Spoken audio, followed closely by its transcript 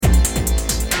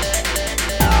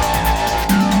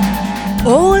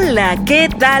Hola, ¿qué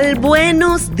tal?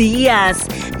 Buenos días.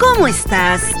 ¿Cómo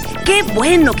estás? Qué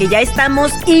bueno que ya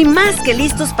estamos y más que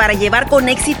listos para llevar con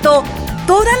éxito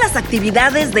todas las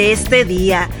actividades de este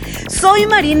día. Soy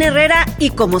Marina Herrera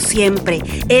y como siempre,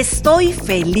 estoy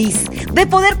feliz de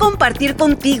poder compartir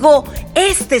contigo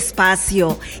este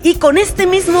espacio y con este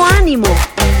mismo ánimo.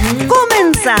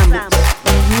 ¡Comenzamos!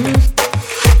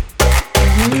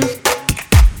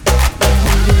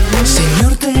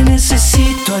 Señor, te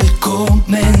necesito al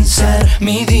comenzar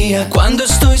mi día. Cuando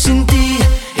estoy sin ti,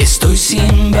 estoy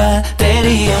sin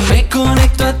batería. Me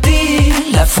conecto a ti,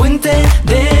 la fuente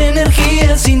de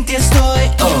energía. Sin ti estoy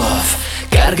off,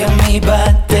 carga mi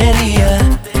batería.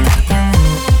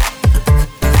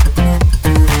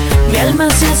 Mi alma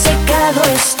se ha secado,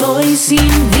 estoy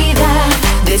sin vida.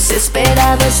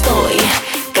 Desesperado estoy,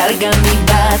 carga mi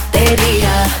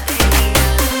batería.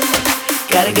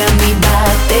 Carga mi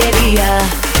batería.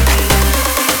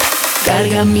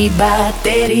 Carga mi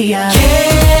batería.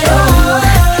 Quiero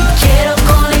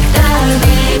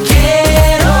conectarme.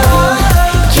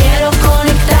 Quiero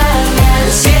conectarme al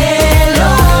cielo.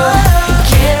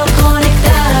 Quiero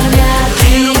conectarme a ti.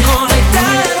 Quiero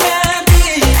conectarme a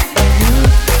ti.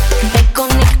 Me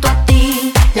conecto a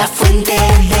ti, la fuente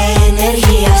de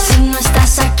energía. Si no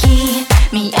estás aquí,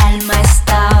 mi alma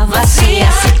está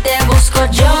vacía. Si te busco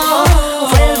yo,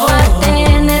 vuelvo a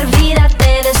tener vida,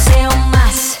 te deseo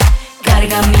más.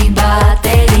 Carga mi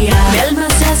batería. Mi alma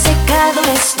se ha secado,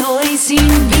 estoy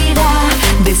sin vida.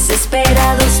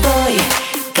 Desesperado estoy,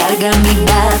 carga mi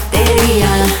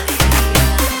batería.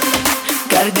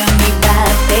 Carga mi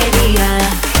batería.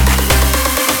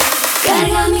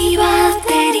 Carga mi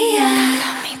batería.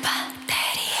 Mi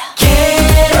batería.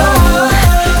 Quiero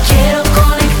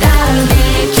conectarme.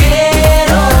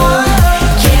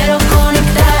 Quiero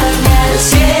conectarme al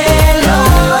cielo.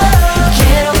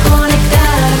 Quiero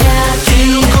conectarme a ti.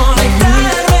 Quiero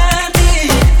conectarme a ti.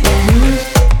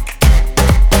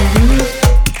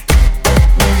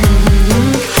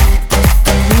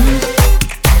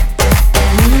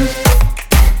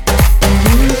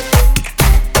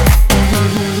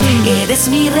 Eres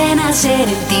mi renacer,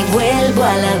 en ti vuelvo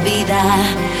a la vida.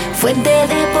 Fuente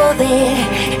de poder,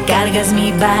 cargas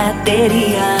mi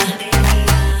batería.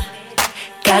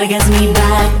 Cargas mi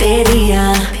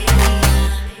batería.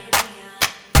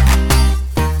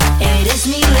 Eres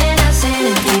mi renacer,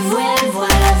 en ti vuelvo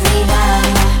a la vida.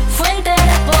 Fuente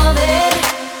de poder,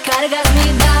 cargas mi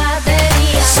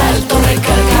batería. Salto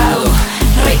recargado,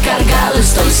 recargado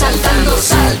estoy saltando.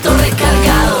 Salto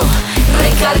recargado,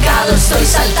 recargado estoy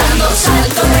saltando.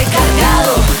 Salto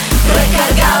recargado,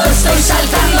 recargado estoy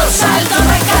saltando. Salto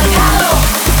recargado,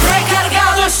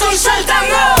 recargado estoy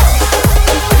saltando.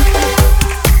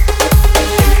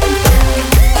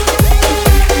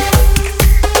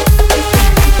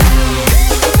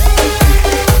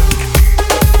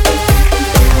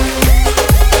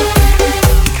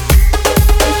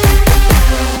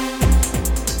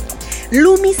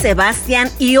 Lumi,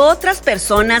 Sebastián y otras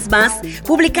personas más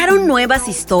publicaron nuevas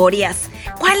historias.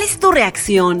 ¿Cuál es tu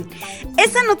reacción?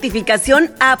 Esa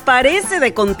notificación aparece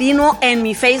de continuo en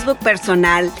mi Facebook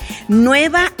personal.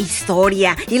 Nueva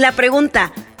historia. Y la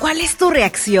pregunta, ¿cuál es tu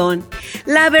reacción?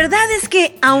 La verdad es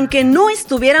que, aunque no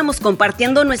estuviéramos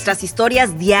compartiendo nuestras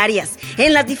historias diarias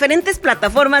en las diferentes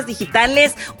plataformas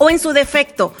digitales o en su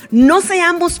defecto, no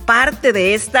seamos parte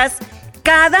de estas,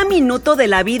 cada minuto de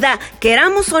la vida,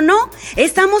 queramos o no,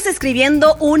 estamos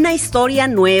escribiendo una historia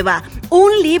nueva,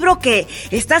 un libro que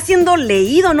está siendo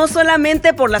leído no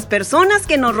solamente por las personas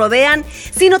que nos rodean,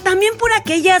 sino también por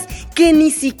aquellas que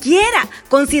ni siquiera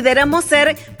consideramos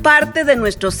ser parte de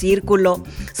nuestro círculo.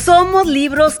 Somos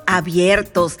libros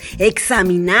abiertos,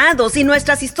 examinados y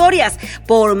nuestras historias,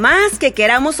 por más que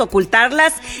queramos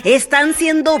ocultarlas, están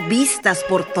siendo vistas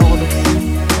por todos.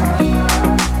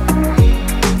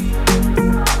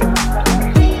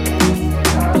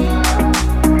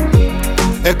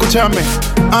 Escúchame,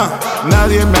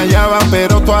 nadie me hallaba,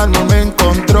 pero tu alma me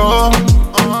encontró.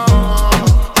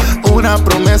 Una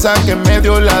promesa que me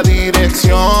dio la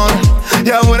dirección.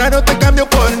 Y ahora no te cambio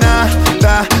por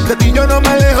nada. De ti yo no me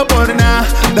alejo por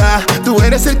nada. Tú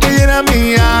eres el que llena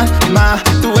mi alma.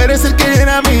 Tú eres el que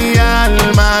llena mi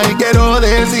alma. Y quiero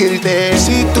decirte,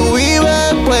 si tú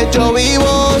vives, pues yo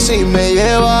vivo. Si me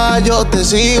llevas, yo te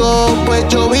sigo. Pues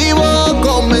yo vivo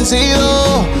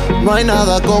convencido. No hay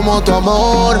nada como tu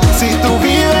amor. si tú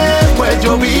vives, pues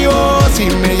yo vivo. Si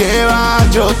me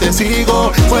llevas, yo te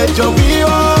sigo. Pues yo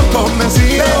vivo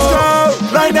convencido.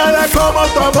 No hay nada como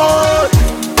tu amor.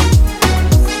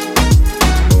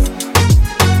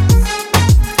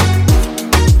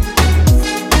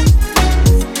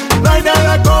 No hay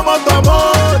nada como tu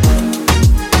amor.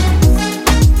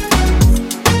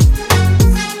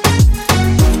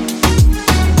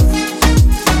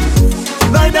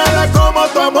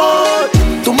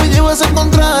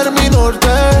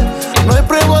 corté. No hay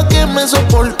prueba que me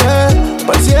soporte.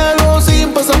 Pa'l cielo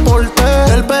sin pasaporte.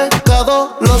 El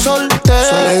pecado lo solté.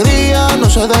 Su alegría no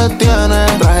se detiene.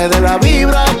 Traje de la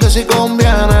vibra que sí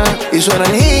conviene. Y su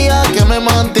energía que me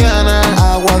mantiene.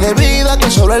 Agua de vida que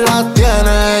solo él la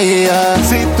tiene, yeah.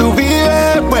 Si tú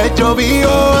vives, pues yo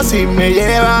vivo. Si me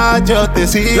llevas, yo te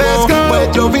sigo.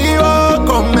 Pues yo vivo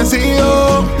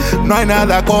convencido. No hay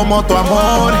nada como tu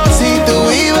amor. Si tú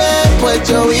vives, pues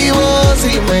yo vivo.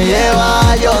 Si me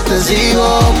llevas, yo te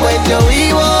sigo. Pues yo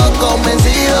vivo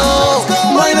convencido.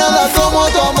 No hay nada como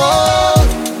tu amor.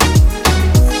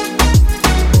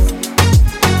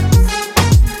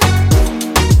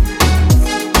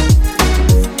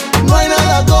 No hay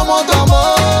nada como tu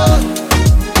amor.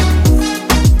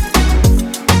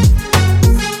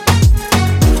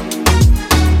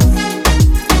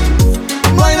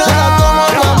 No hay nada como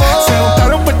tu amor. Se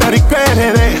juntaron Puerto Rico y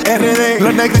RD.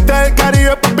 Los negritos del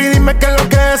Caribe, papi, dime qué es lo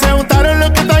que es. Se juntaron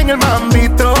los que están en el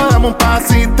mambito. Dame un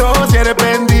pasito, si eres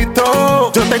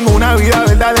bendito. Yo tengo una vida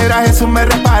verdadera, Jesús me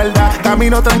respalda.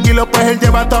 Camino tranquilo, pues Él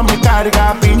lleva toda mi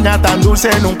carga. Piña tan dulce,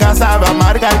 nunca sabe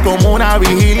amargar. Como una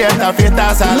vigilia, esta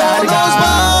fiesta se alarga. No nos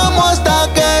vamos hasta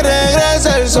que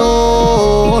regrese el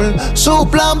sol. Su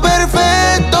plan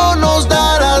perfecto nos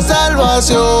dará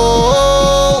salvación.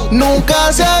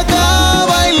 Nunca se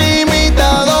acaba,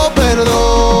 ilimitado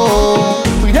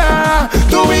perdón. Ya,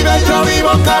 tu vida y yo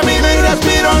vivo, camino y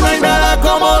respiro. No hay nada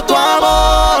como tu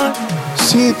amor.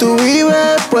 Si tú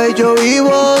vives, pues yo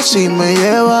vivo. Si me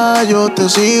llevas, yo te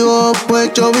sigo.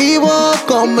 Pues yo vivo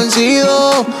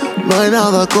convencido. No hay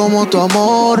nada como tu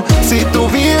amor. Si tú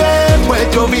vives, pues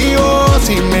yo vivo.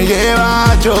 Si me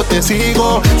llevas, yo te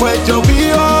sigo. Pues yo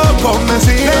vivo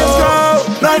convencido. Let's go.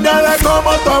 No hay nada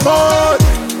como tu amor.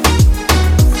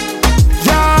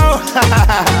 Yo,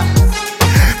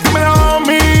 dímelo a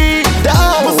mí.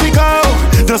 Músico,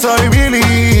 yo soy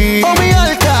Billy. Oh, mi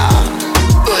alca.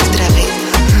 Otra vez.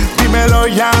 Dímelo,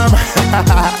 Jam.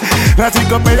 La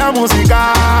enciclopedia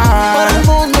musical. Para el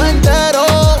mundo entero.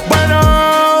 Bueno,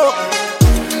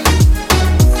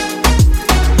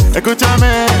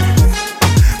 escúchame.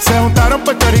 Se juntaron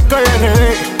Puerto Rico y RD.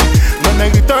 Los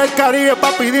negritos del Caribe,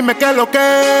 papi, dime qué es lo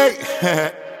que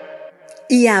es.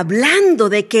 Y hablando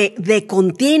de que de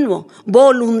continuo,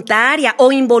 voluntaria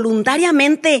o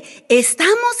involuntariamente,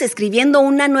 estamos escribiendo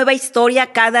una nueva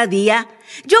historia cada día,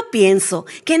 yo pienso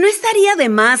que no estaría de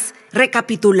más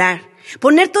recapitular,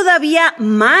 poner todavía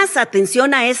más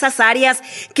atención a esas áreas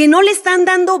que no le están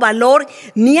dando valor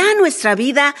ni a nuestra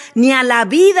vida, ni a la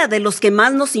vida de los que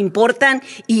más nos importan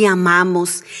y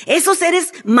amamos. Esos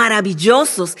seres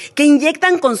maravillosos que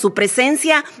inyectan con su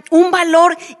presencia un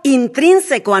valor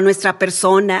intrínseco a nuestra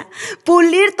persona.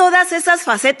 Pulir todas esas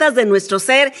facetas de nuestro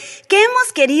ser que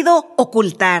hemos querido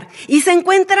ocultar y se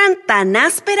encuentran tan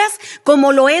ásperas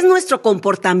como lo es nuestro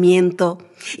comportamiento.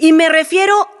 Y me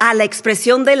refiero a la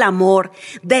expresión del amor,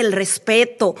 del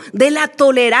respeto, de la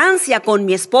tolerancia con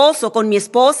mi esposo, con mi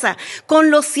esposa,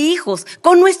 con los hijos,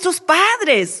 con nuestros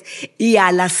padres. Y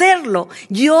al hacerlo,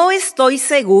 yo estoy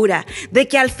segura de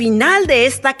que al final de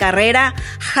esta carrera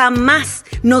jamás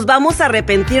nos vamos a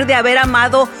arrepentir de haber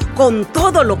amado con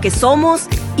todo lo que somos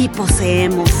y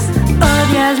poseemos.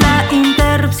 Odias la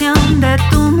interrupción de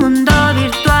tu mundo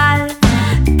virtual.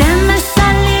 Temes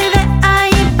salir de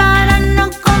ahí para no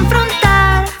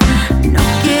confrontar. No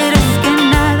quieres que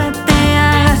nada te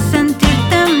haga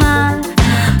sentirte mal.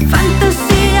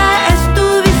 Fantasía es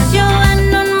tu visión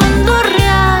en un mundo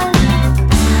real.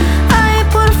 Ay,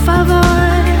 por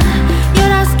favor,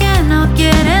 lloras que no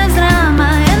quieres drama.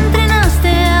 Entrenaste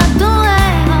a tu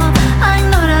ego a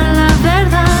ignorar la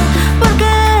verdad, porque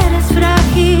eres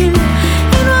frágil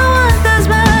y no aguantas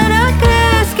vara.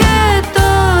 Crees que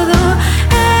todo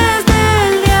es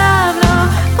del diablo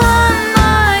cuando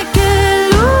hay que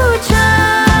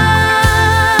luchar.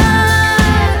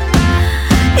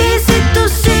 Y si tú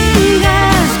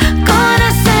sigues con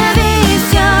ese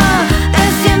vicio de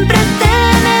siempre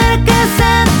tener que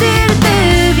sentirte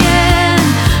bien,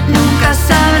 nunca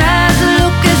sabrás lo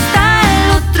que está al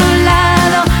otro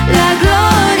lado. La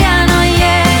gloria no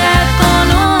llega con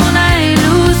una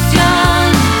ilusión.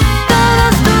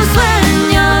 Todos tus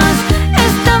sueños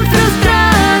están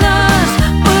frustrados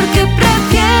porque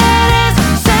prefieres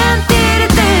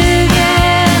sentirte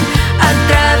bien.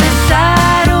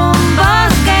 Atravesar un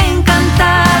bosque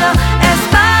encantado es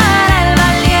para el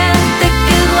valiente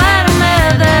que duerme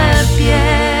de pie.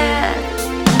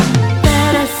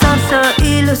 Perezoso,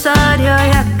 ilusorio,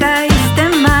 ya caíste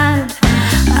mal.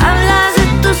 Hablas de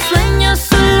tus sueños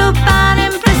solo para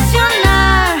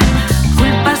impresionar.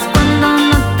 Culpas cuando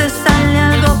no te sale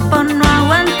algo por no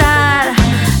aguantar.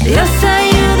 Dios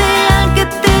ayude al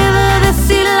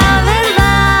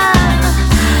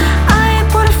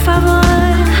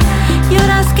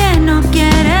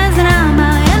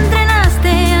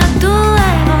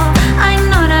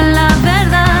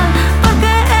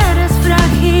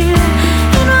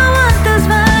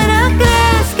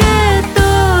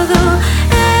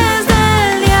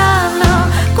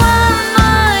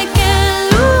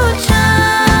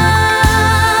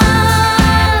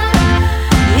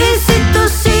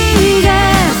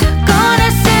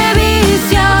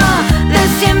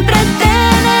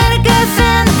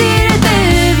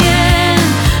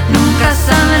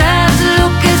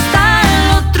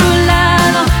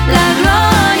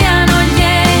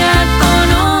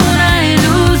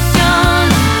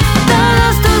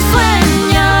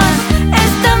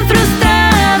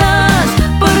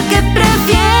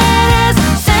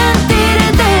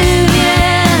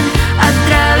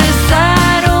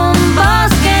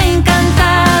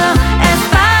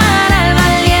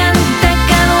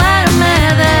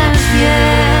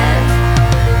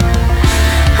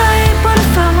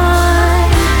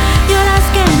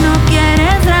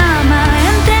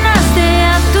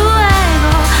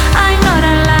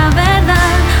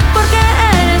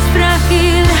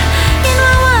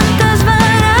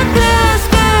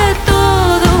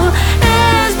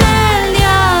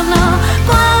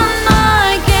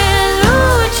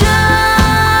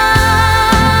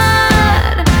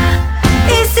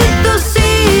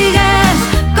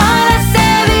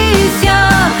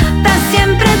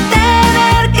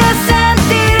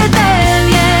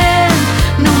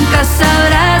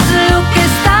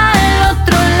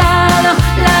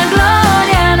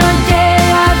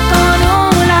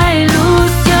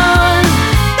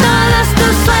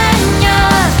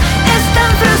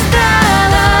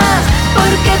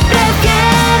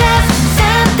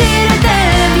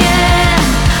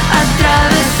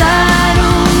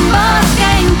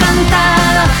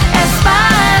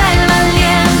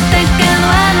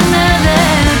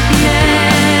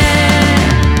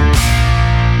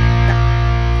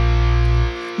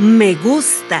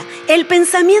gusta el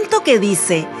pensamiento que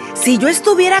dice: si yo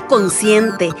estuviera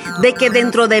consciente de que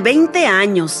dentro de 20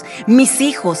 años mis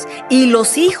hijos y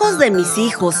los hijos de mis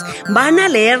hijos van a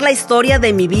leer la historia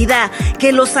de mi vida,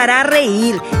 que los hará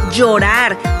reír,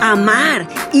 llorar, amar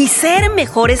y ser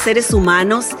mejores seres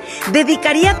humanos,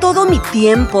 dedicaría todo mi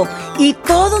tiempo y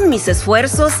todos mis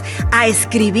esfuerzos a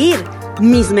escribir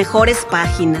mis mejores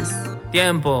páginas.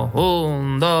 Tiempo,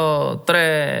 1, 2,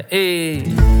 3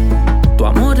 y... Tu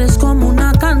amor es como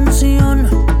una canción,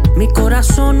 mi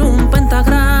corazón un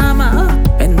pentagrama,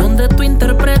 en donde tu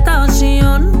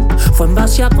interpretación fue en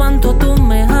base a cuánto tú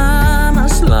me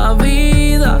amas. La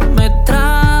vida me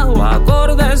trajo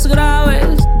acordes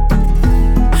graves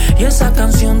y esa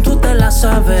canción tú te la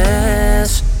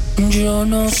sabes. Yo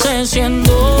no sé si en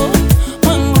do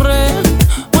o en re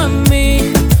o en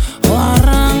mi o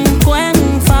arranco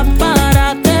en fa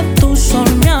para que tu sol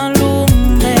me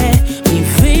alumbre. Mi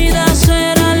vida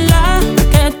será la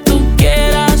que tú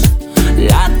quieras,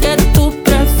 la que tú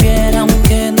prefieras,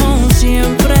 aunque no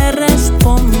siempre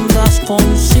respondas con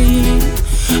sí.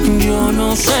 Yo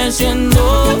no sé si en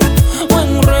do o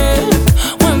en re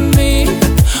o en mi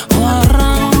o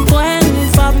arranco en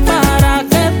fa para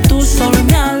que tu sol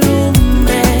me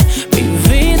alumbre. Mi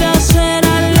vida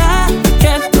será la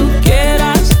que tú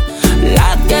quieras,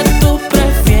 la que tú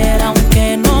prefieras,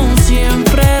 aunque no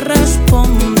siempre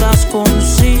respondas con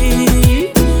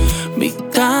sí. Mi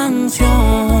canción.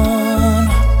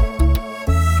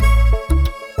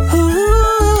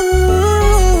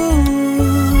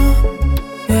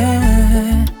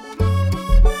 Yeah.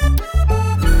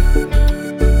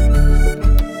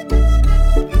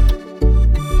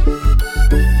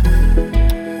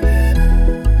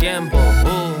 Tiempo,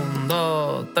 1,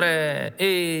 2, 3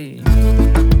 y...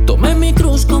 Tomé mi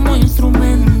cruz como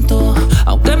instrumento,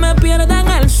 aunque me pierda en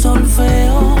el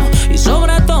solfeo y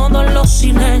sobre todo en los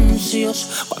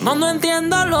silencios, cuando no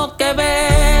entiendo lo que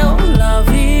veo. La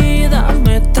vida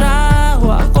me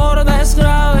trajo acordes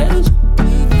graves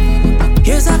y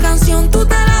esa canción tú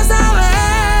te la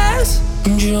sabes.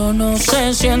 Yo no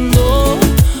sé si en do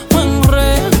o en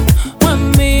re o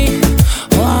en mi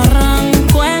o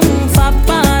arranco en fa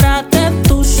para que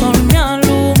tu sol me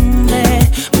alumbre.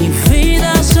 Mi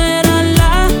vida será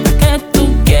la que tú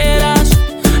quieras,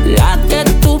 la que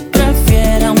tú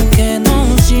prefieras, aunque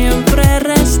no siempre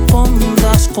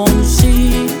respondas con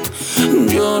sí.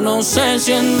 Yo no sé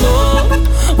si en do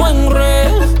o en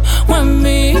re o en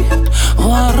mi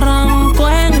o arranco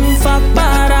en fa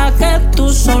para que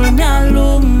tu sol me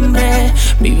alumbre.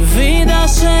 Mi vida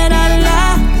será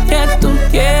la que tú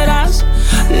quieras,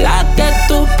 la que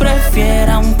tú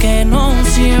prefieras, aunque no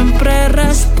siempre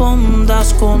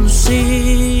respondas con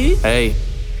sí. Hey.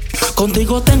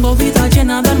 Contigo tengo vida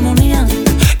llena de armonía,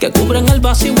 que cubren el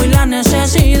vacío y la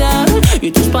necesidad.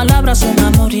 Y tus palabras son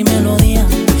amor y melodía,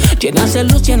 llenas de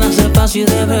luz, llenas de paz y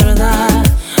de verdad.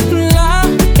 La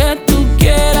que tú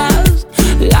quieras,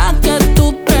 la que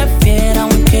tú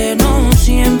prefieras, aunque no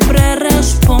siempre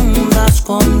respondas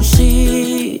con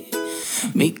sí.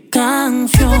 Mi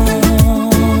canción.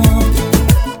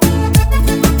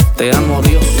 Te amo,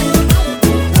 Dios.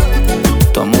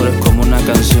 Tu amor es como una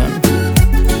canción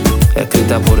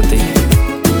escrita por ti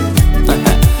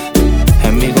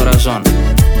en mi corazón.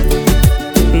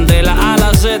 De la A a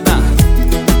la Z,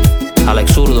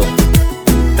 Alex Zurdo.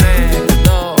 3,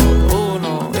 2,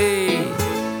 1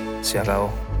 y... se acabó.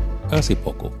 Hace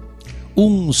poco,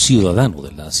 un ciudadano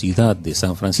de la ciudad de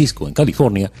San Francisco, en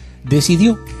California,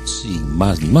 decidió, sin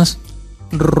más ni más,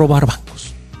 robar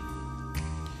bancos.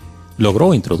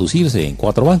 Logró introducirse en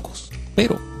 4 bancos,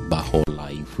 pero bajo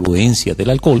la influencia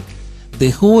del alcohol,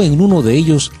 dejó en uno de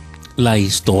ellos la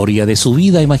historia de su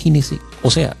vida, imagínese, o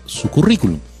sea, su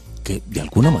currículum, que de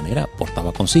alguna manera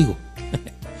portaba consigo.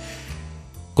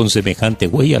 Con semejante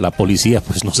huella, la policía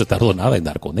pues no se tardó nada en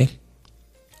dar con él.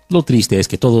 Lo triste es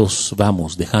que todos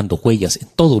vamos dejando huellas en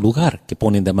todo lugar que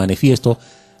ponen de manifiesto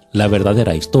la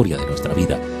verdadera historia de nuestra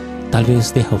vida. Tal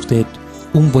vez deja usted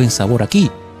un buen sabor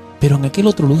aquí, pero en aquel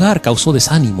otro lugar causó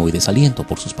desánimo y desaliento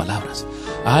por sus palabras.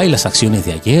 Ay, las acciones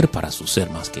de ayer para su ser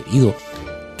más querido,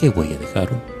 ¿qué huella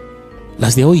dejaron?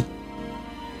 Las de hoy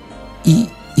y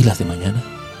las de mañana.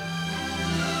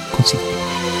 Consigo.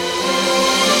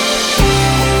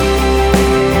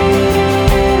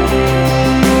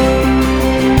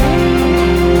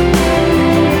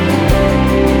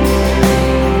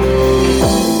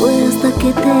 Fue hasta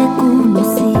que te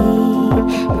conocí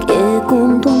que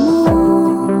con tu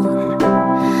amor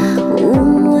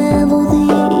un nuevo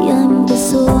día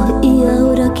empezó y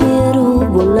ahora quiero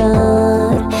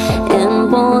volar en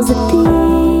pos de ti.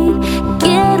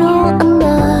 Quiero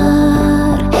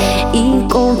andar y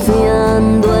confiar.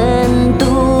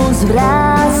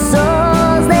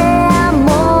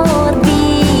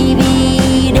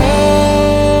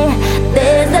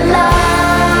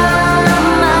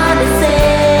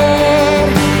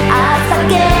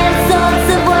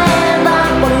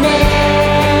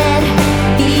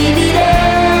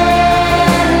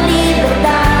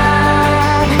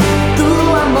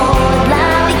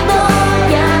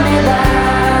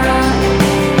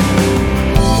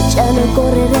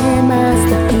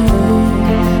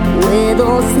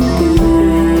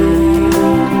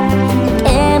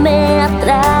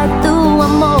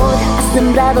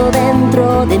 guardado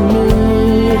dentro de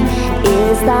mí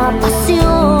esta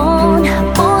pasión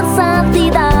por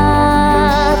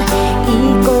santidad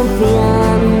y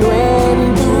confiando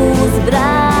en tus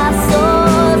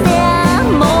brazos de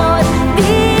amor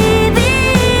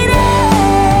viviré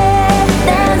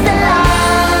desde el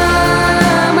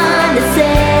amanecer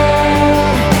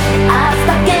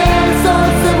hasta que el sol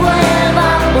se vuelva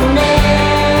a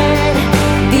poner.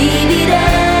 Viviré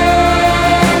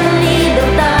en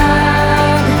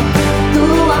libertad, tu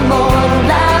amor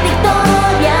la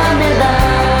victoria me da.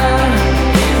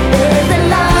 Desde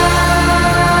el amanecer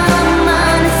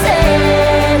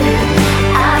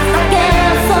hasta que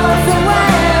el sol se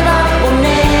vuelva a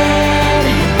poner.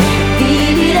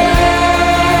 Viviré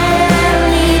en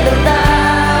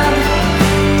libertad,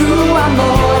 tu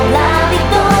amor la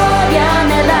victoria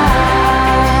me da.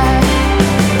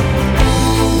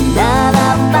 Nada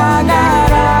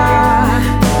pagará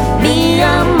mi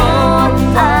amor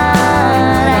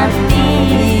para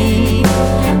ti.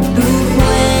 Tu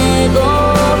fuego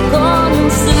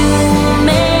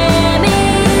consume mi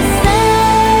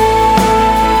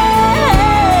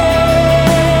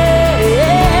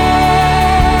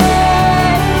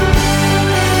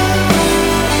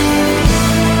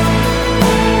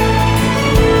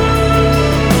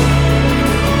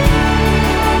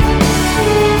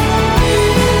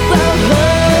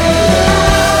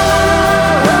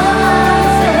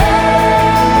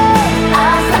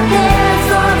hasta que el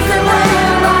sol se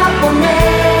vuelva a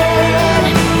poner.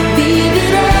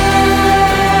 Viviré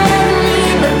en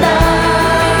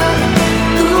libertad,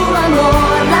 tu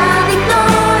amor la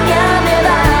victoria me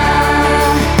da.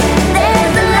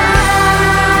 Desde el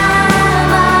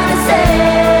amanecer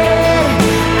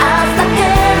hasta que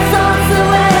el sol se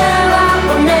vuelva a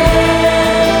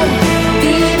poner.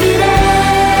 Viviré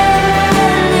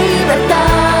en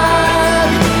libertad,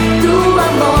 tu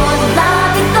amor la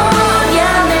victoria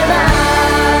me da.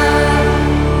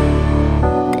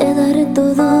 Te daré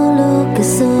todo lo que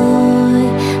soy,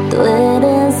 tú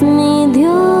eres mi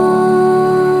Dios.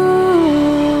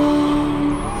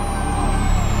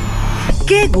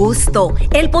 ¡Qué gusto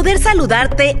el poder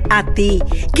saludarte a ti,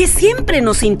 que siempre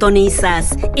nos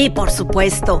sintonizas! Y por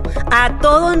supuesto, a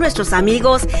todos nuestros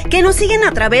amigos que nos siguen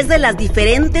a través de las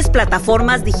diferentes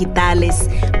plataformas digitales.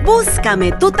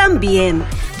 Búscame tú también.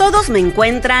 Todos me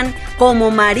encuentran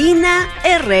como Marina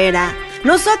Herrera.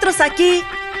 Nosotros aquí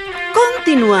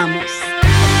continuamos.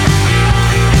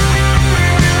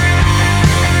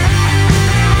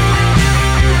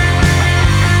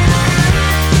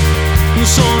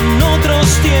 Son otros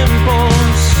tiempos,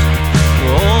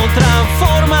 otra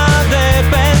forma de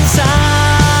pensar,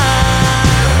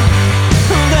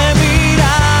 de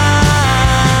mirar.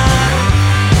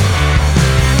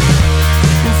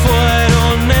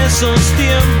 Fueron esos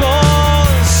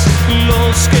tiempos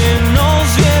los que nos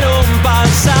vieron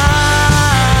pasar,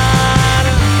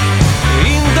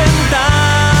 intentar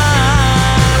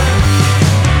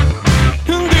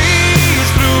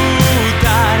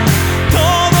disfrutar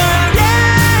todo el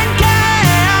bien que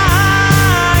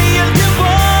hay. El tiempo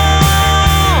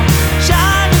ya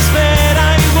no espera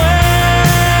y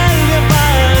vuelve a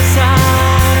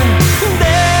pasar.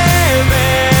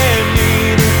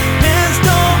 Devenir,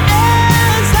 esto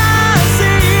es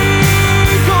así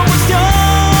como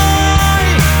estoy.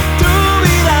 Tu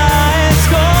vida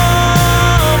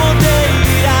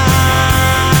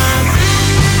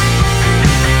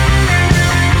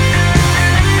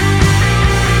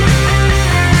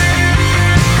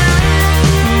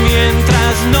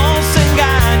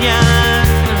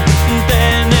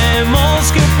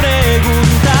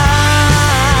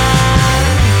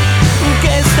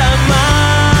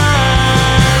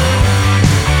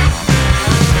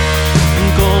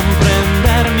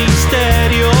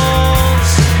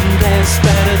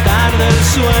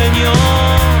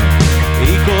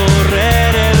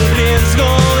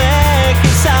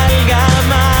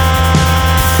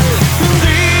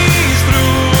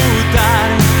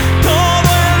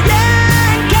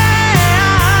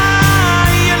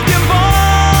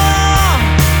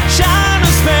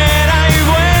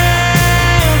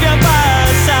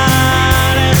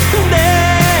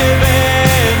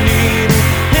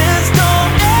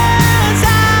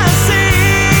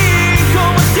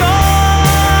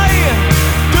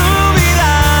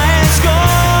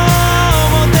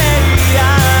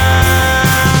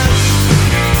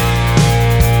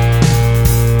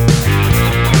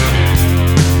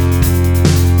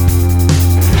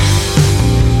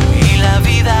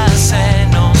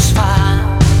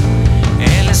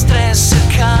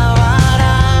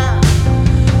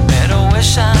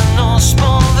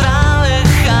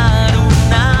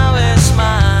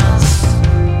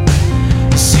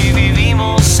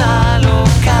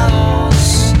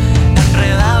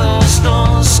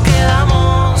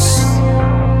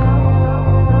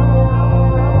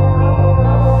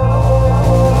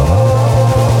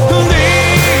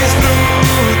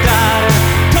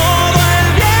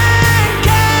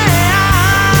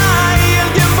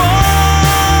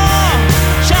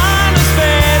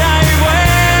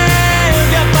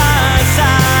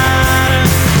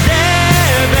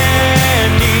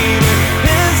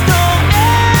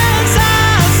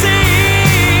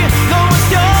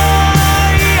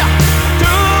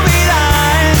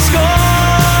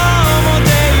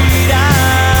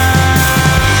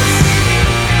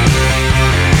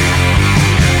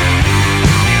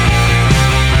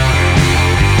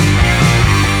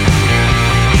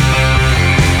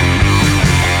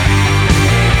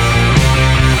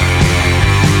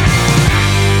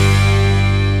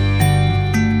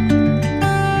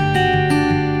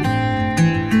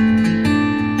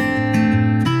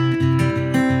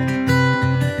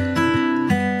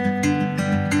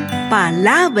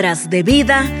palabras de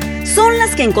vida son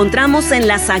las que encontramos en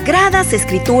las Sagradas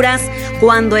Escrituras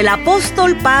cuando el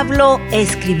apóstol Pablo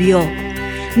escribió: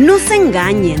 no se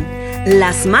engañen,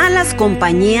 las malas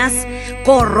compañías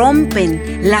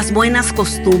corrompen las buenas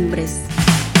costumbres.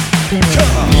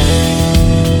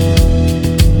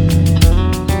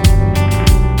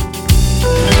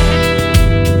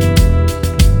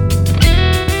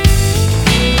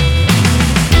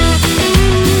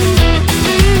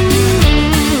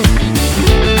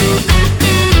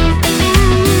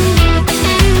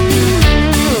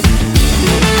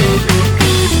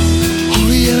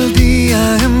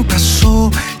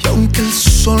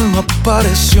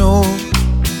 Apareció,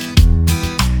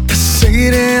 te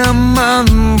seguiré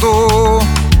amando.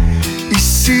 Y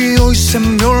si hoy se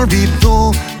me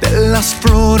olvidó de las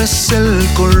flores el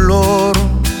color,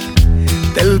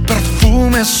 del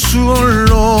perfume su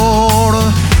olor,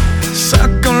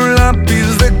 saca un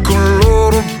lápiz de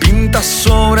color, pinta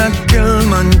sobre aquel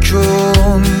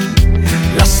manchón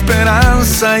la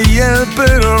esperanza y el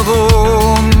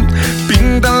perdón.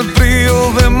 Pinta el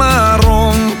frío de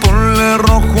marrón, ponle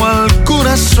rojo al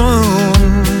corazón,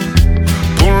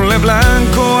 ponle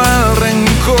blanco al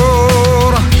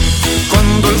rencor.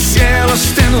 Cuando el cielo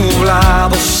esté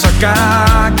nublado,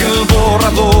 saca aquel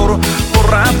borrador,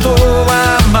 borra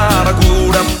toda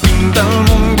amargura, pinta el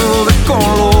mundo de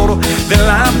color. De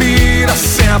la vida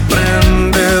se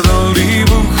aprende, del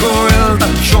dibujo el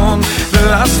tachón, de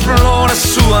las flores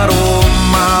su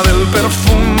aroma, del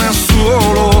perfume su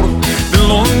olor, de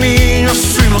los niños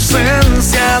su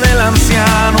inocencia, del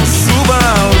anciano su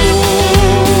valor.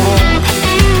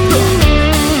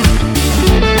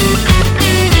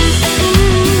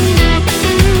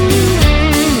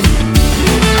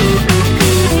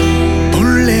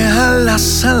 Ponle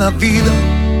alas a la vida,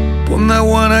 pon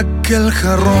agua en aquel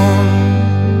jarrón.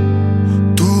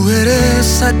 Tú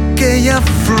eres aquella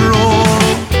flor,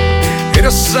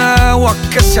 eres agua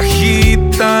que se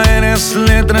agita, eres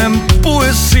letra en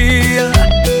poesía,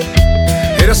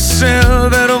 eres el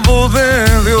verbo de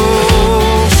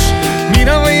Dios.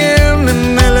 Mira bien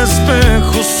en el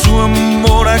espejo su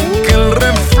amor, aquel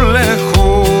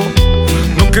reflejo.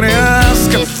 No creas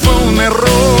que fue un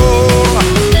error.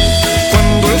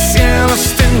 Cuando el cielo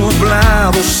esté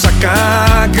nublado,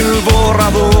 saca aquel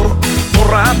borrador,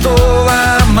 borra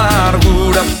toda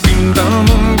amargura, pinta el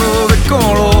mundo de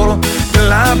color. De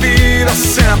la vida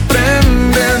se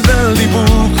aprende, del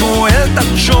dibujo el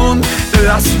tachón, de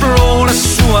las flores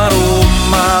su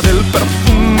aroma, del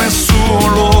perfume su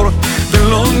olor, de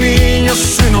los niños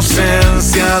su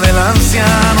inocencia, del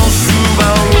anciano su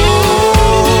valor.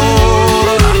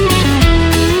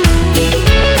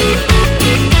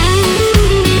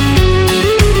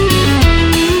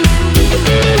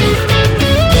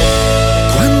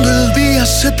 Cuando el día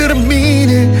se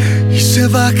termine y se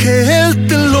baje el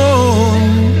telón,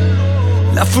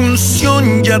 la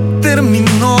función ya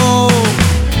terminó.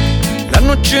 La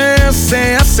noche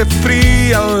se hace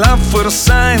fría, la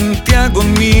fuerza en ti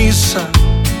agoniza,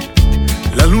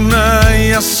 la luna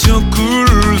ya se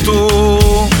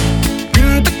ocultó.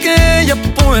 Pinta aquella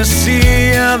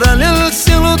poesía, dale al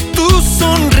cielo tu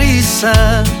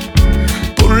sonrisa,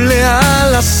 ponle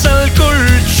alas al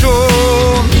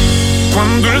colchón.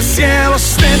 Cuando el cielo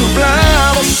esté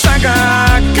nublado,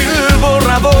 saca aquel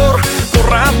borrador,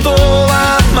 borra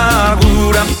toda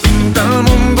amargura, pinta el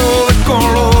mundo de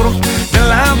color. De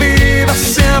la vida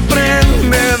se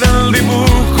aprende, del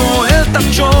dibujo el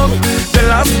tachón, de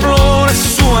las flores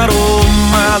su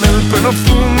aroma, del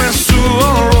perfume su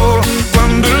olor.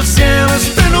 Cuando el cielo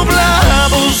esté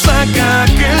nublado, saca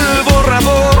aquel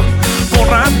borrador,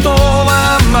 borra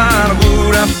toda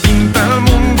amargura, pinta el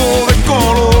mundo de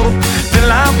color. De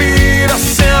la vida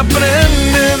se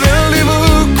aprende, del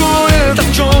dibujo el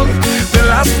tachón, de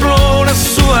las flores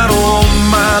su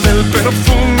aroma, del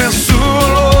perfume su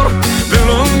olor, de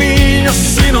los niños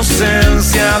su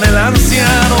inocencia, del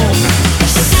anciano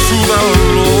su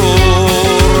valor.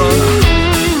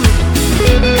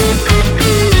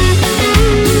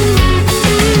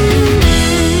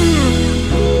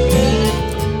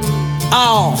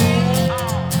 Oh.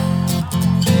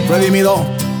 Redimido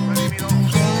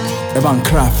Evan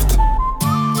Craft.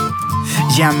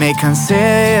 Ya me cansé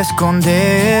de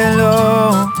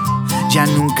esconderlo, ya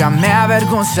nunca me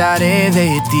avergonzaré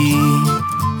de ti.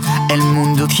 El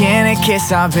mundo tiene que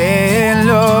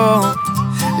saberlo,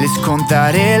 les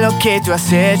contaré lo que tú has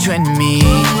hecho en mí.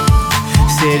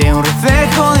 Seré un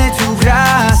reflejo de tu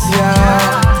gracia,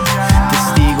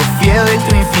 testigo fiel de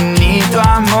tu infinito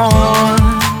amor.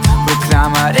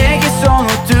 Proclamaré que solo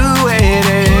tú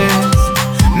eres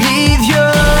mi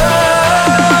Dios,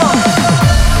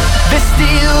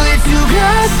 vestido de tu gracia.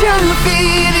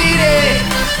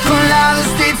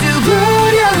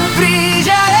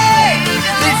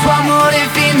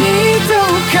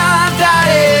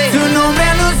 cantaré, tu nombre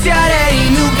anunciaré y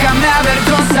nunca me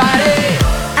avergonzaré.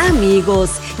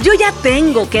 Amigos, yo ya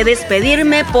tengo que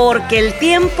despedirme porque el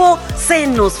tiempo se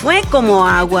nos fue como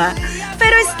agua.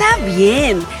 Pero está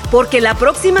bien, porque la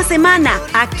próxima semana,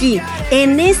 aquí,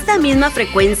 en esta misma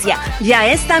frecuencia y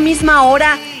a esta misma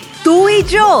hora, tú y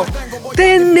yo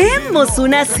tenemos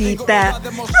una cita.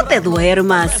 No te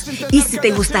duermas. Y si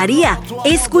te gustaría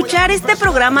escuchar este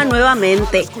programa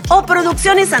nuevamente o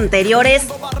producciones anteriores,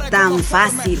 tan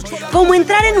fácil como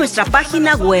entrar en nuestra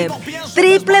página web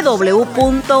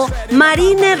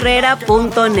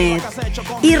www.marineherrera.net.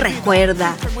 Y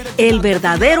recuerda, el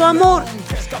verdadero amor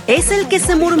es el que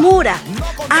se murmura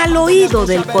al oído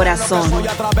del corazón.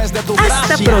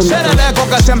 Hasta pronto. Ser el eco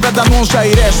que siempre te anuncia,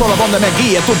 iré solo donde me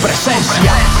guíe tu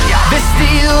presencia.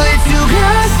 Vestido de tu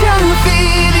gracia,